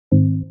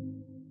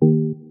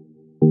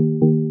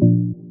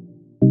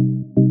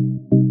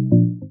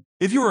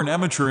If you are an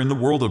amateur in the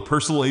world of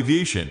personal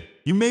aviation,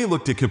 you may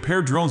look to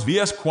compare drones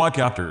vs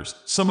quadcopters.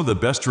 Some of the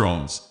best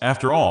drones,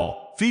 after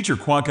all, feature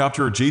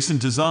quadcopter-adjacent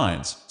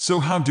designs.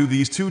 So how do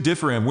these two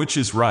differ and which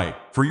is right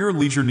for your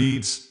leisure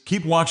needs?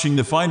 Keep watching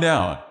to find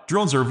out.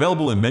 Drones are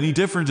available in many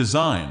different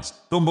designs,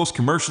 though most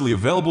commercially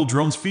available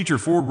drones feature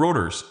 4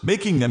 rotors,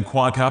 making them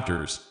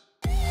quadcopters.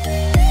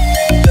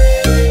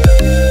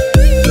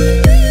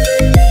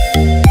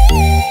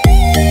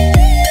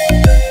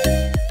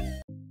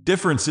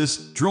 Differences: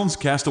 drones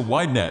cast a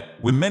wide net,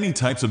 with many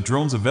types of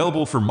drones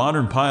available for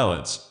modern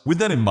pilots. With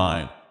that in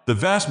mind, the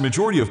vast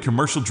majority of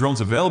commercial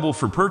drones available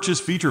for purchase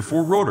feature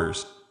 4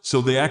 rotors, so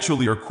they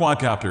actually are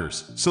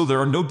quadcopters. So there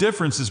are no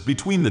differences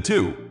between the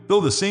two, though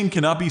the same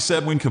cannot be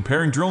said when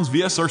comparing drones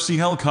vs RC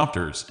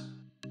helicopters.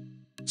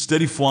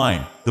 Steady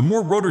flying: the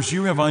more rotors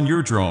you have on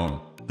your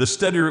drone, the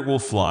steadier it will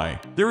fly.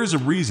 There is a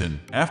reason,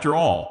 after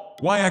all,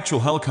 why actual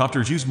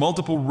helicopters use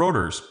multiple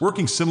rotors,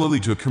 working similarly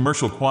to a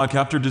commercial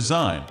quadcopter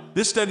design.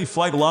 This steady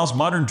flight allows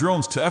modern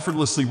drones to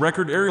effortlessly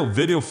record aerial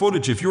video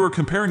footage if you are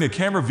comparing a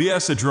camera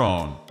vs a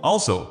drone.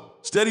 Also,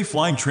 steady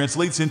flying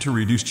translates into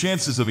reduced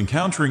chances of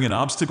encountering an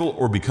obstacle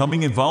or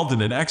becoming involved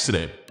in an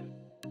accident.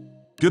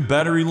 Good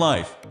battery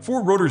life: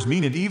 4 rotors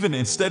mean an even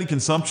and steady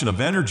consumption of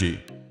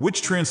energy,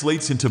 which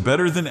translates into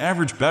better than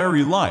average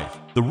battery life.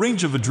 The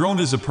range of a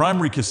drone is a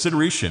primary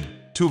consideration,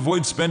 to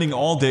avoid spending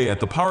all day at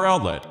the power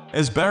outlet.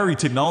 As battery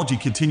technology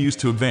continues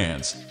to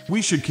advance,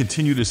 we should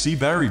continue to see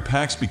battery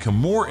packs become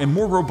more and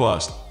more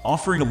robust,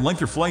 offering a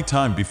lengthier flight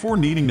time before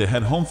needing to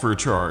head home for a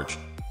charge.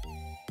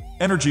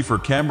 Energy for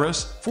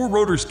cameras: 4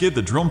 rotors give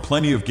the drone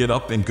plenty of get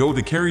up and go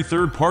to carry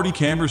third-party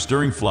cameras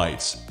during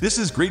flights. This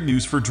is great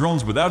news for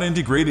drones without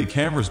integrated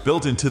cameras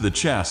built into the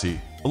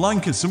chassis,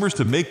 allowing consumers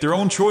to make their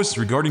own choices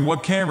regarding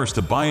what cameras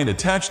to buy and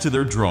attach to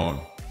their drone.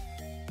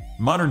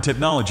 Modern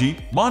technology: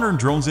 modern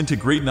drones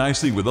integrate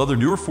nicely with other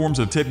newer forms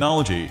of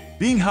technology.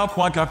 Being how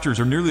quadcopters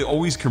are nearly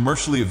always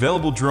commercially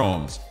available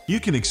drones, you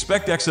can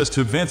expect access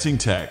to advancing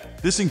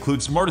tech. This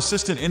includes smart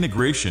assistant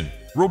integration,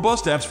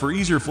 robust apps for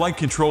easier flight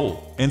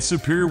control, and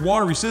superior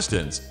water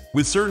resistance,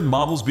 with certain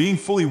models being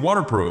fully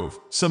waterproof.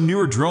 Some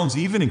newer drones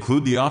even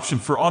include the option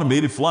for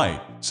automated flight,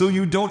 so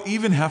you don't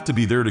even have to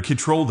be there to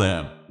control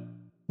them.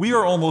 We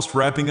are almost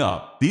wrapping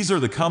up. These are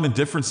the common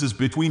differences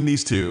between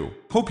these two.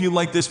 Hope you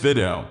like this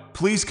video.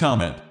 Please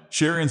comment,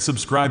 share, and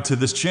subscribe to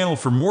this channel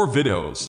for more videos.